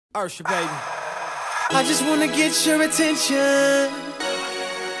Usher, baby. I just wanna get your attention.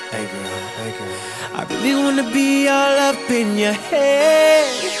 Hey girl, hey girl. I really wanna be all up in your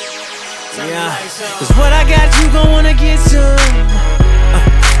head. Yeah, cause what I got, you gon' wanna get some.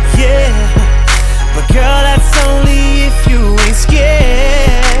 Yeah, but girl, that's only if you ain't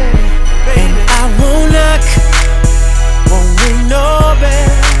scared. And I won't knock, won't ring no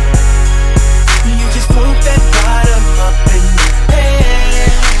bell. You just poke that bottom up in your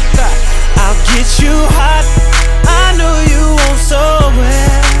head. I'll get you hot, I know you want so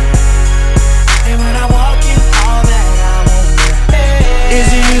well. And when I walk in, all that I want is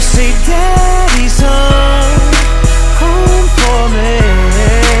you say, Daddy's home, home for me.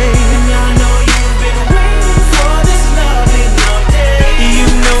 And I know you've been waiting for this loving all day. You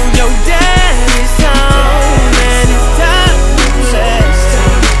know your daddy's home, and it's time to play.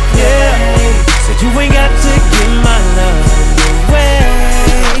 Yeah, so you ain't got to give my love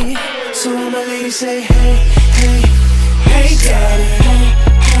away. So all my ladies say, hey, hey, hey, daddy, hey,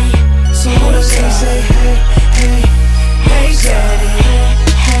 hey. So all the ladies say, hey, hey, hey, daddy,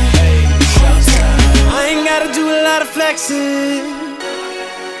 hey, hey, showtime. I ain't gotta do a lot of flexing.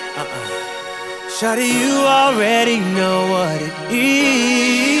 Shawty, you already know what it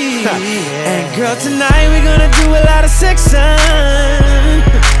is. And girl, tonight we gonna do a lot of sexing.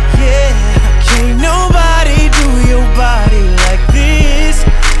 Yeah, can't nobody do your body like this.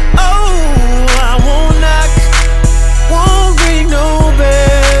 Oh, I won't knock, won't ring no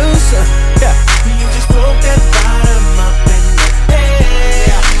bells. Yeah, you just broke that bottom up in the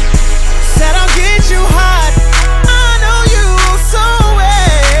air. Said I'll get you hot, I know you so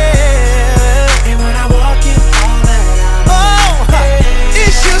well. And when I walk in, all that I'm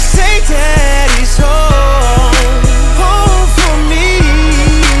it should say Daddy's home, home for me.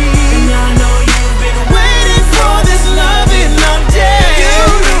 And I know you've been waiting for this loving all day.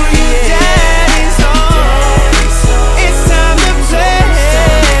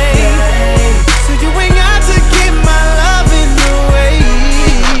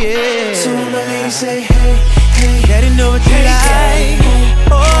 Say hey, hey, Daddy know what you like.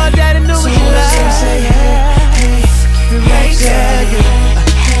 Oh, Daddy know what you like. Say hey, hey, right there.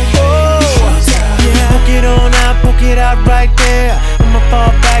 Oh, yeah. Poke it on out, poke it out right there. I'ma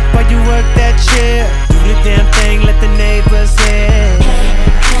fall back while you work that chair. Do the damn thing, let the neighbors hear.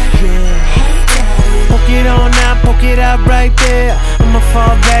 Yeah. Poke it on out, poke it out right there. I'ma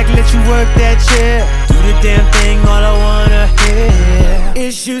fall back, let you work that chair. Do the damn thing, all I wanna hear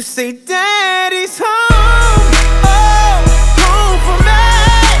is you say, Daddy.